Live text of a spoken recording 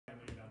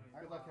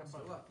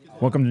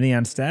Welcome to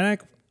Neon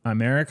Static.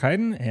 I'm Eric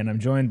Hayden, and I'm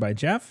joined by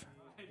Jeff.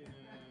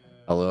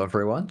 Hello,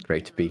 everyone.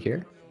 Great to be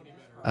here.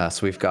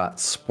 So we've got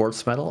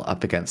Sportsmetal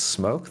up against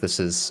Smoke. This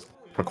is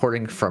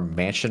recording from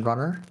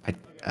Mansionrunner.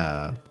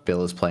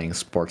 Bill is playing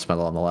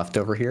Sportsmetal on the left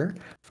over here.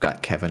 We've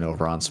got Kevin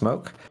over on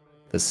Smoke.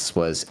 This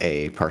was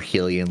a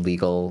Parhelion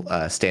legal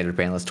standard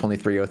ban list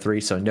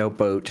 2303, so no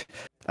boat,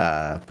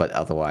 but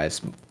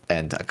otherwise,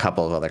 and a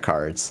couple of other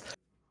cards.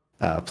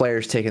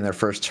 Players taking their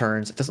first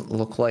turns. It doesn't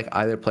look like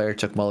either player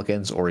took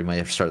mulligans, or we might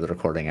have started the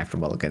recording after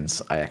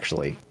mulligans. I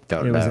actually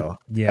don't know.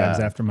 It was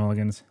after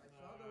mulligans.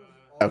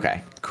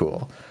 Okay,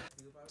 cool.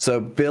 So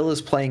Bill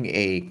is playing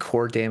a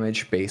core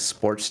damage based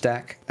sports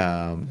stack,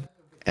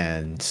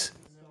 and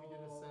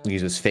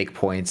uses fake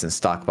points and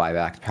stock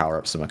buyback to power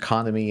up some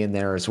economy in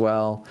there as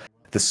well.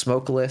 The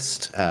Smoke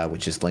list,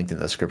 which is linked in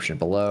the description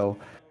below,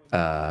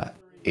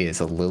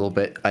 is a little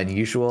bit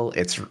unusual.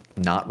 It's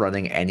not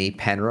running any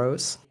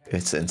Penrose.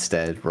 It's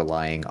instead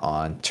relying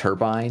on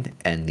Turbine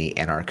and the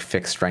Anarch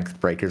fixed strength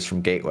breakers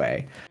from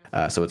Gateway.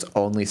 So its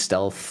only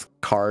stealth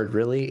card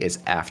really is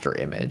After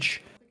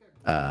Image.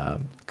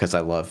 Because I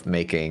love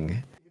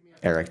making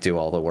Eric do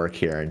all the work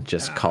here and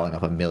just calling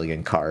up a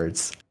million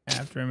cards.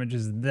 After Image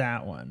is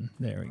that one.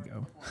 There we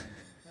go.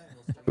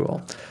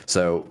 Cool.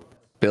 So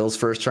Bill's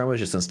first turn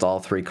was just install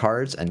 3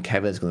 cards, and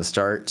Kevin's going to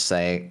start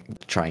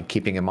trying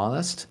keeping him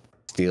honest.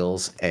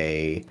 Steals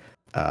a. Is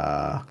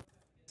that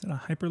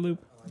a Hyperloop?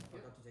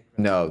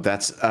 No,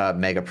 that's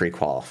Mega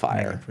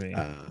Pre-Qualifier.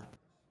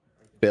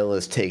 Bill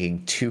is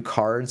taking 2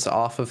 cards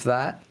off of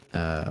that.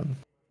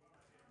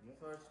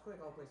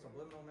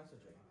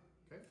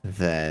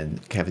 Then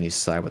Kevin needs to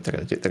decide what they're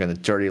going to do. They're going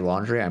to dirty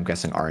laundry. I'm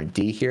guessing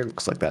R&D here.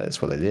 Looks like that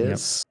is what it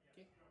is.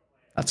 Yep.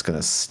 That's going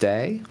to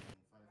stay.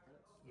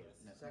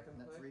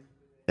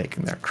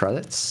 Taking their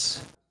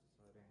credits.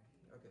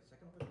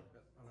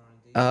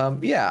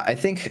 Yeah, I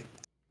think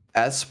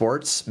as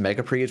sports,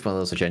 Mega Pre is one of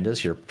those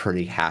agendas you're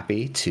pretty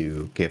happy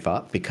to give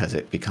up because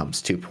it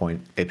becomes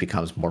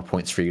more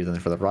points for you than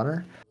for the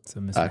runner. So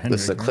Mr. Hendrick,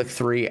 this is a click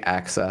 3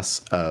 access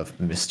of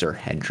Mr.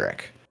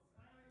 Hendrick.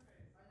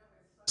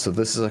 So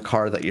this is a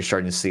card that you're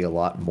starting to see a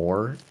lot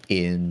more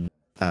in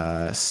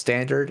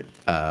standard.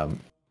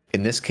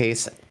 In this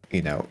case,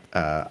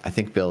 I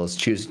think Bill is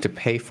choosing to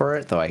pay for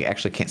it, though I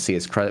actually can't see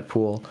his credit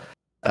pool,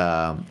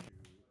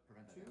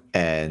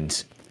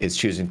 and is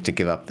choosing to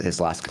give up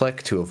his last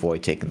click to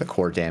avoid taking the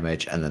core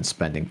damage and then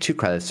spending 2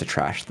 credits to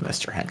trash the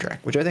Mr. Hendrick,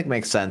 which I think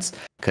makes sense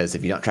because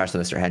if you don't trash the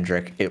Mr.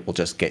 Hendrick, it will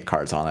just get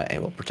cards on it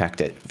and will protect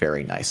it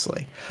very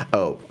nicely.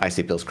 Oh, I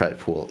see Bill's credit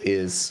pool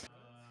is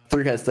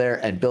 3 credits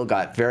there, and Bill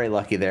got very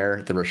lucky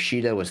there. The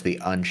Rashida was the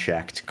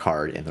unchecked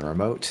card in the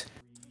remote.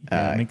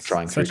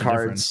 Drawing 3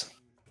 cards,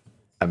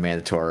 a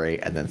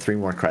mandatory, and then 3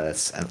 more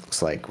credits, and it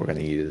looks like we're going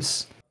to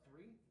use...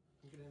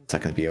 It's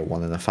not going to be a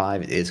 1 and a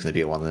 5. It is going to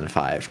be a 1 and a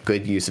 5.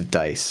 Good use of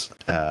dice.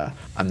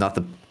 I'm not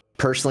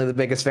personally the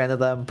biggest fan of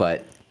them,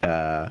 but...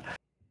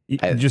 you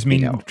just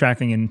mean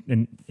tracking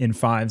in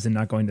 5s and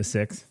not going to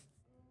 6?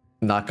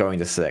 Not going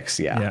to 6,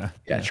 yeah,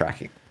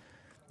 tracking.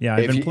 Yeah,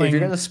 I've been playing... If you're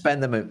going to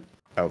spend them...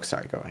 Oh,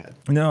 sorry, go ahead.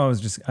 No, I was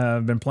just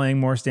I've been playing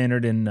more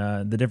standard, and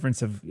the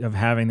difference of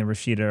having the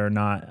Rashida or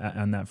not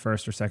on that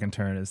first or second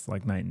turn is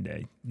like night and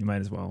day. You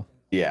might as well.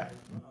 Yeah.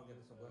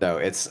 No,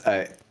 it's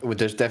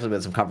there's definitely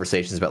been some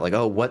conversations about like,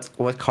 oh,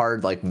 what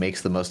card like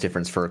makes the most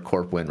difference for a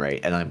corp win rate,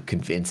 and I'm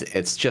convinced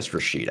it's just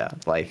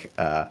Rashida. Like,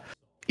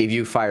 if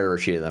you fire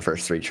Rashida in the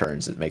first 3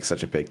 turns, it makes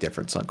such a big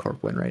difference on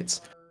corp win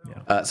rates.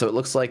 Yeah. So it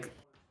looks like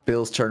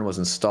Bill's turn was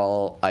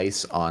install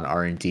Ice on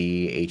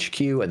R&D HQ,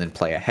 and then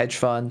play a hedge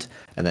fund,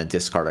 and then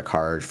discard a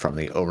card from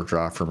the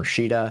overdraw from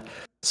Rashida.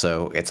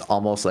 So it's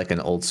almost like an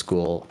old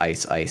school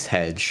Ice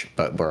hedge,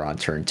 but we're on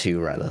turn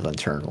 2 rather than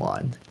turn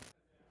 1.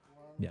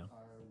 Yeah.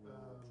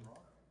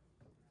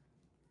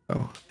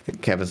 Oh, I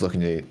think Kevin's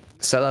looking to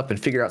set up and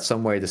figure out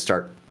some way to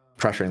start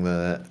pressuring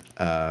the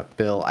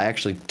Bill. I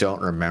actually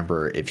don't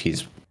remember if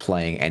he's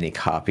playing any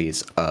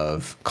copies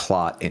of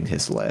Clot in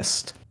his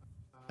list.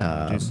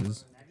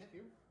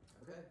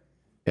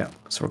 Yeah,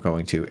 so we're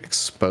going to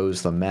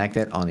expose the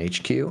magnet on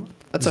HQ.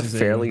 That's a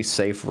fairly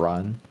safe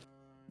run.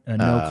 A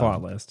no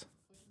Clot list.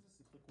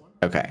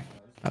 Okay,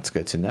 that's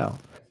good to know.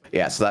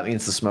 Yeah, so that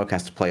means the Smoke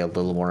has to play a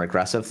little more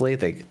aggressively.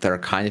 They're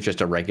kind of just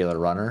a regular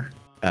runner,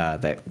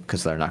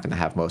 because they're not going to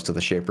have most of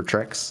the Shaper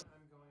tricks.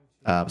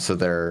 So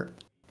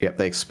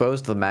they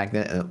exposed the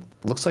magnet, and it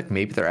looks like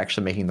maybe they're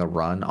actually making the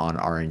run on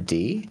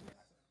R&D,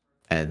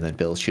 and then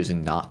Bill's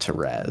choosing not to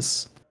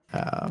res.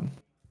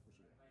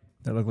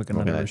 That looked like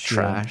another Rashida.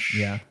 Trash.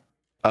 Yeah.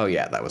 Oh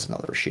yeah, that was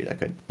another Rashida.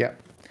 Good.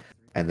 Yep.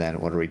 And then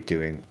what are we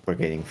doing? We're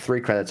getting 3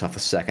 credits off the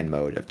second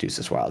mode of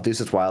Deuce's Wild.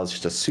 Deuce's Wild is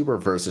just a super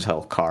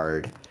versatile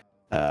card.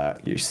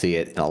 You see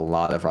it in a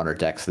lot of runner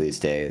decks these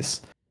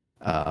days.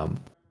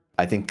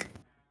 I think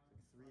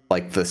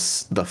like the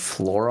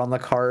floor on the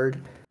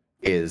card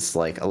is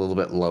like a little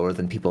bit lower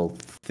than people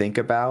think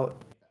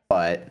about,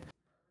 but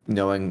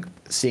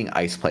seeing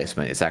ice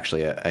placement is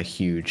actually a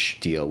huge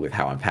deal with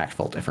how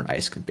impactful different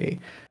ice could be.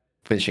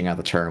 finishing out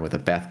the turn with a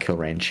Beth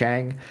Kilrain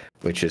Chang,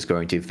 which is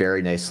going to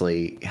very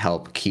nicely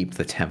help keep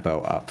the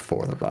tempo up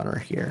for the runner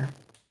here.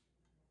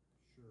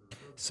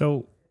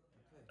 So,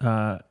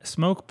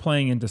 Smoke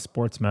playing into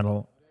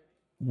Sportsmetal,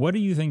 what do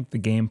you think the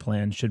game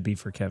plan should be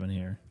for Kevin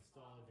here?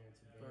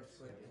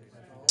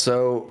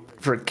 So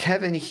for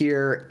Kevin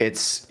here,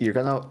 it's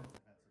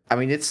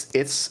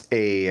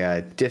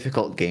a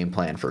difficult game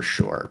plan for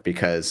sure,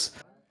 because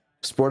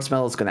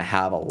Sportsmetal is going to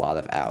have a lot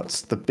of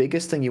outs. The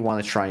biggest thing you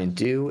want to try and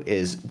do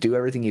is do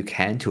everything you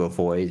can to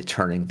avoid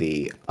turning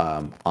the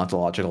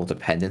ontological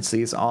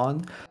dependencies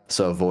on,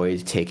 so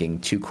avoid taking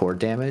 2 core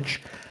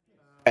damage,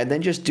 and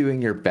then just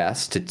doing your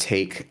best to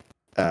take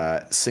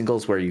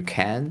singles where you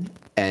can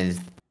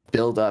and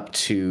build up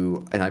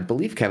to, and I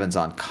believe Kevin's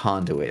on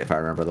Conduit if I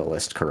remember the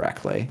list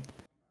correctly.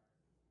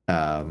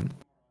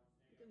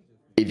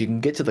 If you can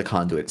get to the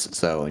Conduit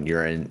zone,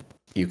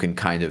 you can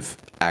kind of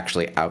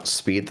actually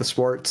outspeed the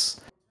sports.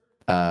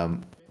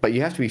 But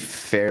you have to be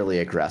fairly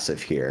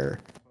aggressive here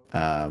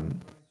to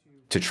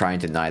try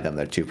and deny them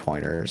their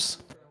 2-pointers.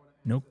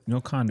 No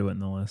Conduit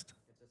in the list.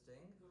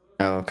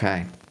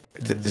 Okay.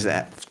 Is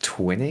that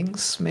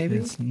Twinnings,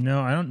 maybe?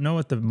 No, I don't know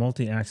what the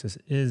multi-axis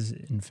is,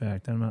 in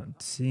fact. I'm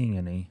not seeing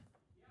any.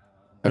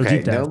 Okay,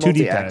 deep dive. no 2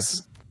 deep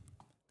dives.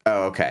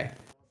 Oh, okay.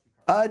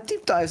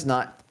 Deep dive's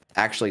not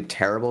actually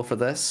terrible for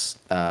this,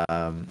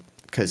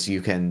 because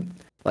you can,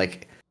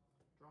 like,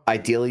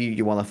 ideally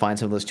you want to find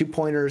some of those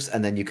 2-pointers,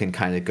 and then you can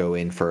kind of go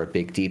in for a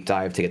big deep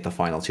dive to get the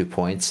final 2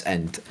 points,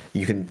 and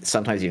you can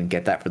sometimes even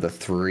get that for the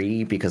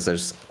 3 because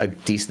there's a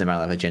decent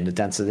amount of agenda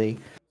density.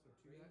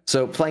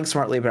 So playing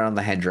smartly around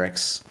the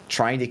Hendrix,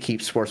 trying to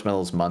keep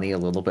Sportsmetal's money a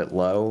little bit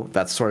low.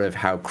 That's sort of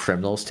how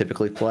criminals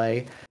typically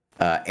play.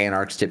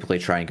 Anarchs typically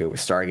try and go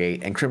with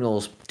Stargate, and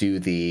criminals do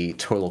the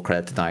total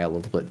credit deny a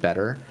little bit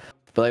better.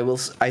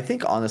 But I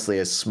think honestly,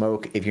 as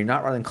Smoke, if you're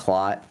not running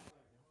Clot,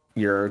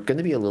 you're going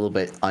to be a little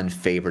bit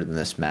unfavored in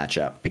this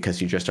matchup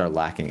because you just are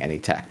lacking any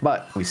tech.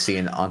 But we see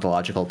an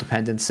ontological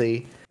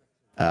dependency,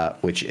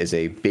 which is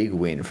a big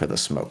win for the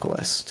Smoke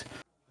list.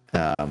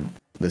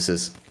 This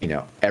is,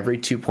 every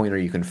 2-pointer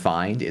you can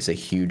find is a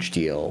huge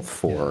deal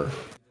for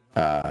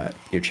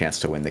your chance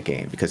to win the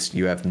game, because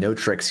you have no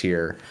tricks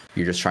here.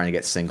 You're just trying to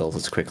get singles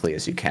as quickly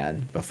as you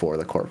can before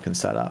the corp can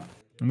set up.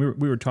 And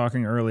we were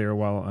talking earlier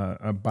while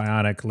a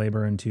biotic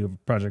labor into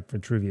Project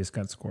Vitruvius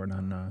got scored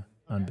on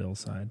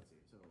Bill's side.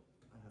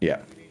 Yeah.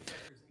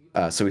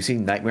 So we see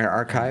Nightmare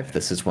Archive.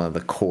 This is one of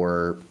the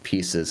core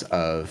pieces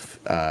of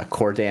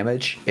core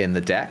damage in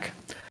the deck.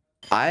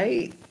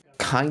 I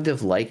kind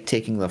of like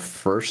taking the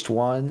first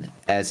one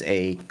as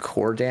a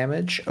core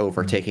damage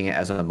over taking it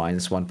as a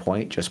 -1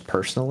 point, just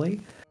personally.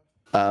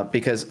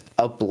 Because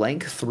a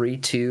blank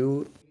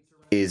 3/2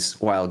 is,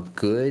 while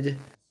good,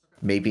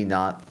 maybe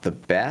not the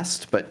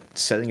best, but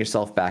setting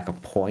yourself back a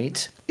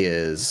point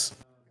is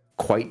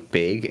quite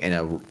big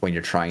when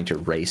you're trying to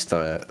race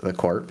the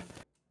corp.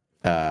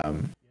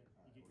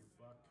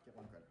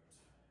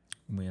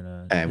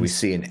 And we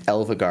see an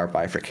Elvigar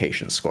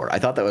bifurcation score. I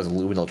thought that was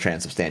luminal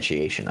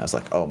transubstantiation. I was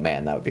like, oh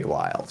man, that would be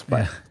wild.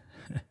 But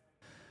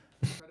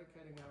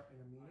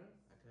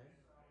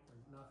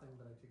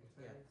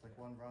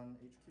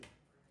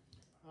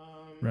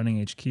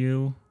running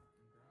HQ,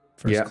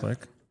 first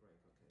click.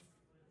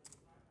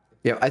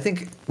 Yeah, I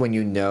think when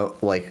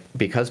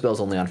because Bill's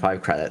only on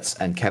 5 credits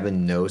and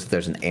Kevin knows that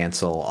there's an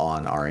Ansel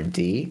on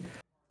R&D,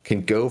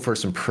 can go for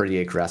some pretty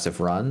aggressive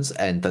runs.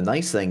 And the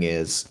nice thing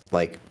is,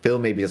 Bill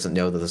maybe doesn't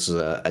know that this is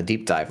a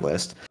deep dive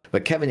list,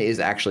 but Kevin is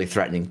actually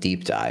threatening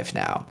deep dive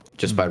now,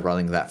 just by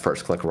running that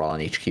first click roll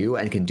on HQ,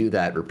 and can do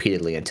that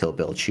repeatedly until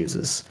Bill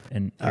chooses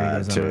and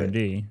to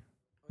R&D.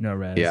 No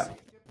res. Yeah.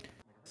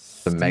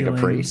 The Mega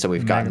Pre, so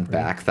we've gotten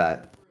back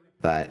that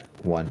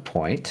 1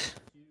 point.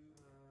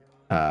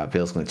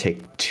 Bill's going to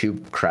take 2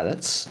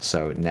 credits,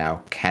 so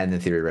now can in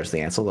theory res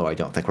the Ansel, though I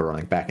don't think we're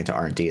running back into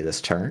R&D this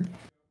turn.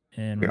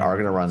 And we are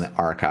going to run the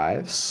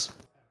Archives.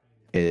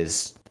 It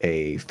is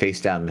a face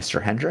down Mr.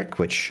 Hendrick,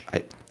 which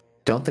I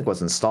don't think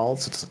was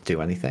installed, so it doesn't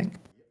do anything.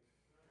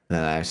 And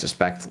then I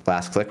suspect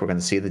last click we're going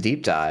to see the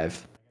deep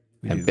dive,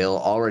 and Bill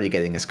already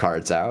getting his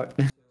cards out.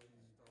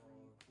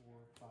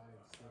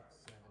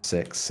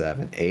 6,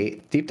 7,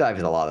 8. Deep dive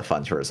is a lot of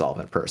fun to resolve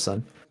in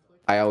person.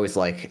 I always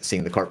like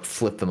seeing the corp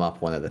flip them up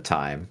one at a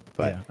time.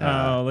 But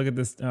look at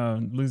this,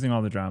 losing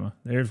all the drama.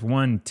 There's 2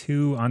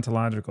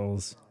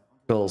 ontologicals.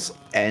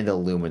 And a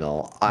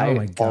luminal.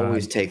 I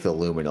always take the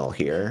luminal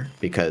here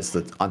because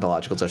the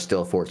ontologicals are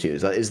still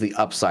 4/2s. That is the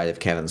upside of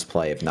Kevin's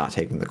play of not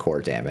taking the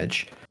core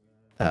damage.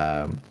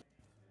 So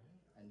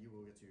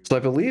I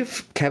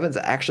believe Kevin's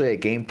actually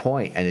at game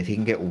point, and if he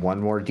can get one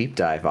more deep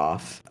dive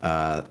off,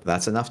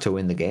 that's enough to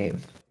win the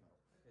game.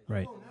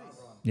 Right.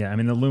 Yeah, I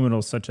mean, the luminal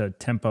is such a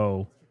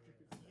tempo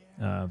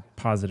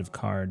positive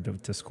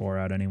card to score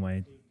out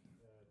anyway,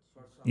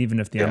 even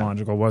if the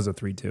ontological was a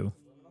 3/2.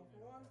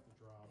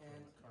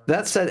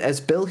 That said,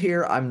 as Bill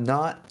here, I'm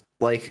not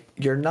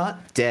you're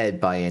not dead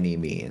by any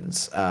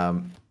means.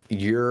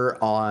 You're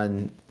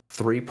on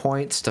 3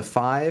 points to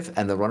 5,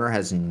 and the runner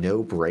has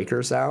no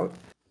breakers out.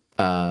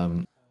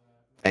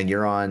 and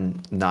you're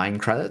on 9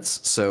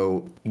 credits,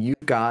 so you've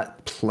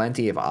got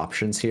plenty of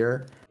options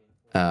here.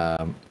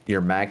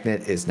 Your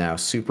magnet is now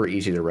super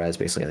easy to res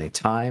basically any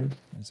time.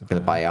 For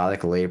the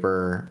biotic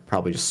labor,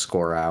 probably just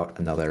score out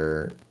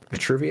another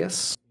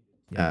Vitruvius.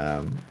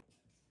 Yeah.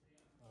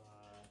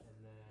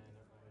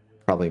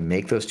 Probably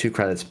make those 2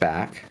 credits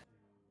back.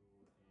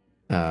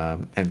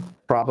 And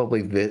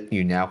probably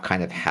you now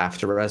kind of have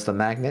to res the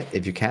magnet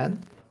if you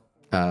can.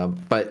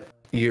 But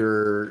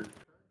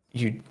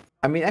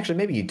I mean, actually,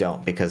 maybe you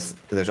don't, because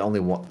there's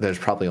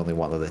probably only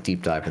one with a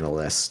deep dive in the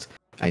list,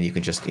 and you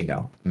can just,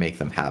 make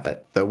them have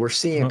it. Though we're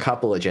seeing a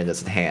couple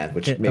agendas at hand,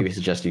 which maybe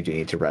suggests you do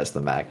need to res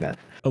the magnet.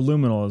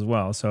 Illuminal as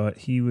well, so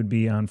he would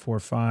be on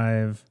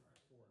 4-5.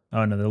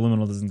 Oh no, the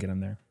Illuminal doesn't get him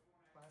there.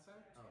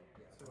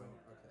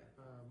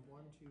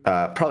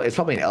 It's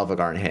probably an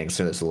Elvigarn hitting as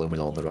soon as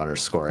Illuminal in the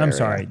runner's score area. I'm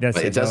sorry, that's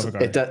it.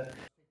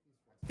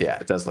 Yeah,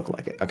 it does look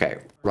like it. Okay,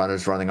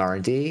 runner's running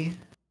R&D,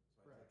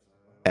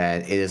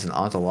 and it is an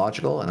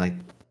ontological,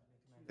 and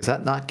is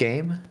that not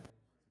game?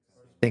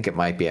 I think it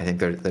might be. I think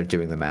they're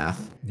doing the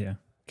math. Yeah,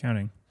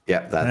 counting.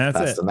 Yeah,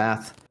 that's the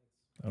math.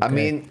 Okay. I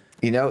mean,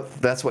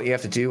 that's what you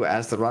have to do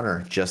as the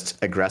runner. Just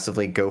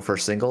aggressively go for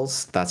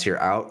singles. That's your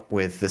out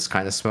with this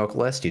kind of smoke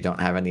list. You don't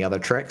have any other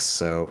tricks,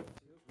 so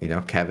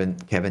Kevin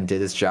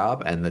did his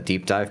job, and the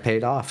deep dive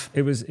paid off.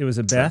 It was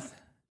a Beth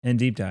and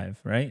deep dive,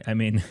 right? I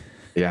mean,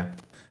 yeah,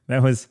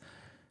 that was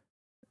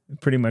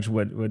pretty much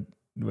what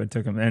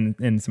took him,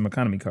 and some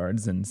economy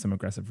cards and some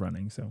aggressive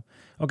running. So,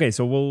 okay,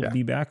 so we'll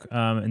be back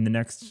in the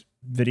next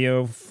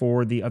video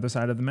for the other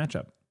side of the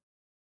matchup.